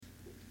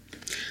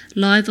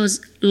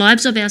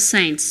Lives of our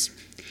Saints.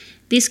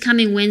 This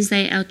coming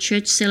Wednesday, our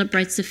church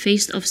celebrates the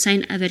feast of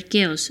Saint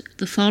Avergeos.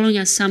 The following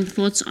are some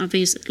thoughts of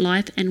his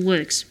life and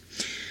works.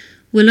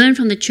 We learn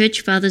from the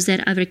church fathers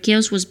that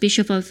Avergeos was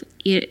bishop of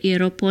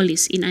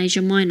Hierapolis in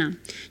Asia Minor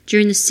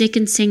during the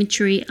 2nd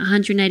century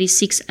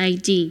 186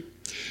 AD.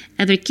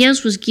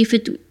 Avergeos was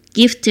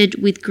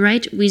gifted with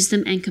great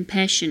wisdom and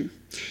compassion.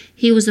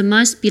 He was the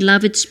most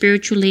beloved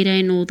spiritual leader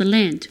in all the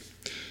land.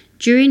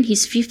 During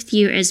his 5th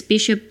year as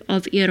bishop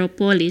of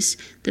Hierapolis,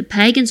 the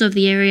pagans of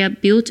the area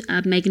built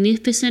a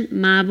magnificent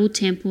marble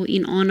temple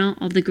in honor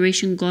of the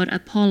Grecian god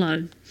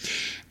Apollo.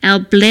 Our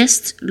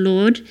blessed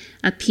Lord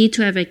appeared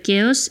to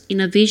Avergeos in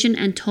a vision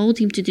and told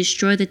him to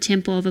destroy the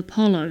temple of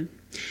Apollo.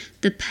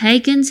 The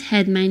pagans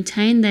had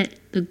maintained that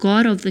the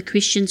God of the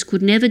Christians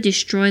could never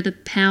destroy the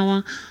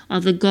power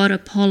of the god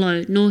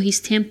Apollo nor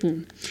his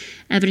temple.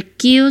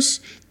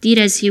 Avergeos did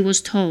as he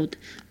was told.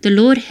 The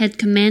Lord had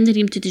commanded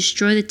him to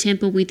destroy the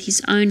temple with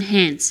his own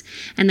hands,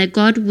 and that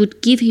God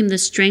would give him the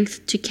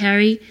strength to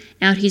carry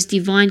out his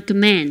divine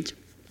command.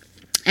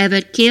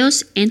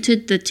 Avergeos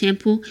entered the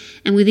temple,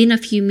 and within a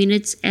few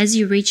minutes, as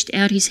he reached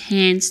out his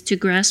hands to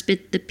grasp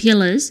at the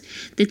pillars,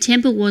 the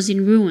temple was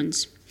in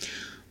ruins.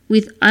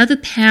 With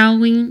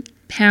overpowering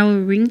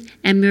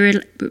and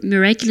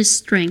miraculous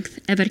strength,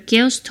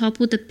 Avergeos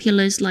toppled the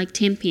pillars like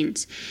 10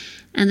 pins,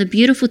 and the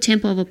beautiful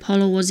temple of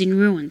Apollo was in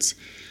ruins.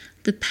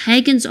 The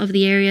pagans of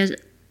the area,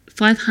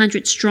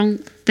 500 strong,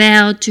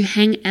 vowed to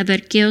hang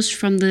Avergeos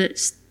from the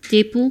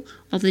steeple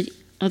of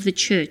the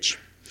church.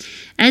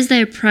 As they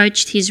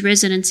approached his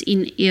residence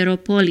in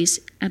Hierapolis,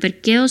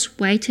 Avergeos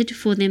waited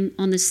for them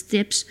on the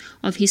steps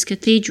of his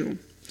cathedral.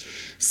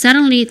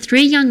 Suddenly,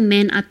 3 young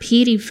men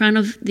appeared in front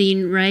of the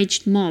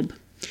enraged mob.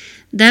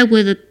 They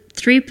were the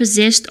 3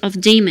 possessed of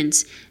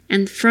demons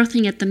and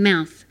frothing at the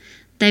mouth.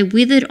 They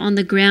withered on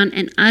the ground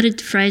and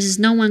uttered phrases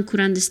no one could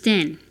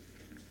understand.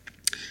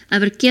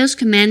 Avergeos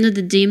commanded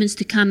the demons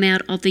to come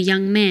out of the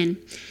young man,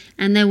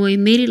 and they were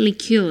immediately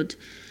cured.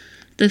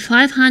 The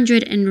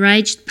 500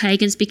 enraged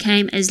pagans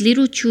became as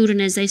little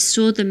children as they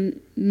saw the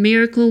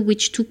miracle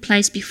which took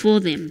place before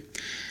them.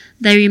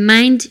 They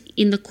remained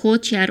in the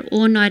courtyard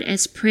all night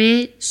as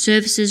prayer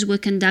services were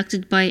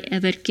conducted by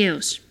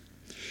Avergeos,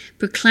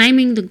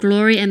 proclaiming the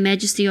glory and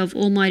majesty of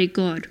Almighty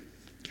God.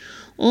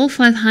 All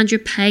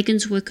 500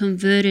 pagans were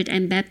converted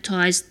and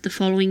baptized the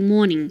following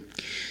morning.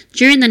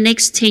 During the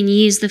next 10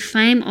 years, the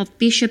fame of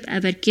Bishop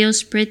Avergeos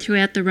spread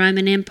throughout the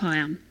Roman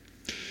Empire.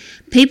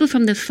 People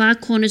from the far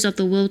corners of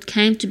the world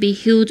came to be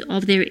healed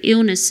of their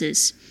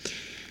illnesses.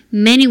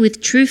 Many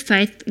with true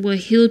faith were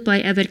healed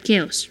by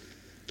Avergeos.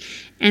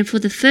 And for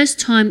the first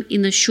time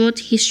in the short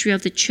history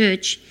of the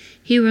church,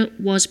 he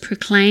was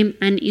proclaimed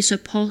an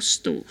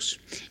isopostles,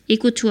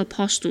 equal to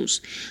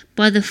apostles,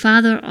 by the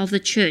father of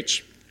the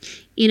church.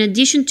 In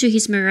addition to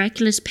his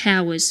miraculous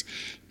powers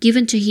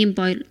given to him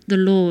by the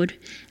Lord,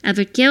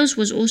 Avergeos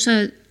was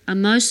also a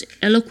most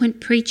eloquent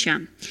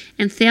preacher,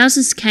 and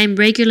thousands came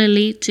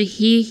regularly to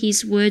hear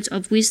his words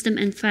of wisdom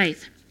and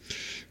faith.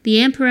 The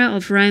Emperor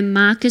of Rome,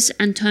 Marcus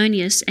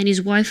Antonius, and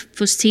his wife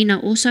Faustina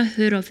also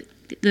heard of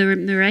the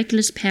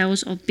miraculous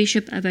powers of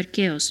Bishop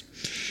Avergeos.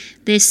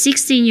 Their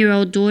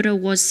 16-year-old daughter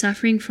was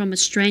suffering from a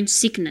strange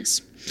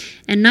sickness,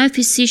 and no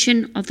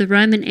physician of the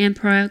Roman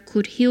Empire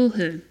could heal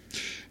her.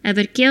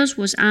 Avergeos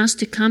was asked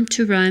to come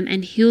to Rome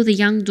and heal the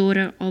young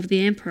daughter of the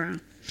emperor.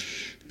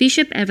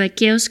 Bishop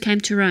Avergeos came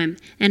to Rome,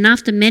 and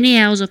after many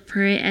hours of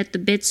prayer at the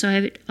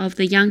bedside of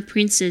the young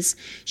princess,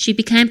 she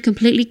became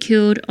completely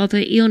cured of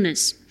her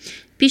illness.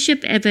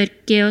 Bishop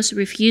Avergeos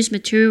refused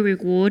material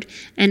reward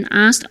and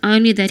asked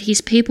only that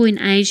his people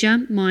in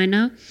Asia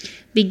Minor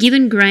be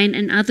given grain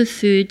and other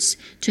foods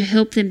to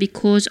help them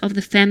because of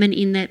the famine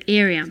in that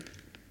area.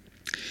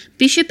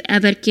 Bishop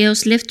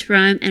Avergeos left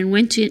Rome and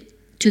went to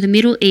the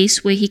Middle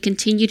East, where he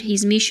continued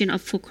his mission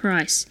for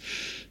Christ.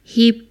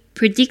 He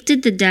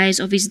predicted the days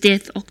of his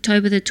death,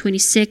 October the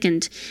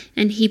 22nd,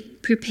 and he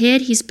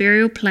prepared his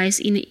burial place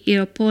in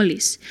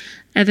Hierapolis.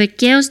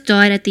 Avergeos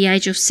died at the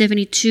age of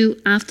 72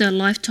 after a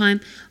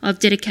lifetime of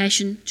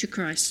dedication to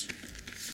Christ.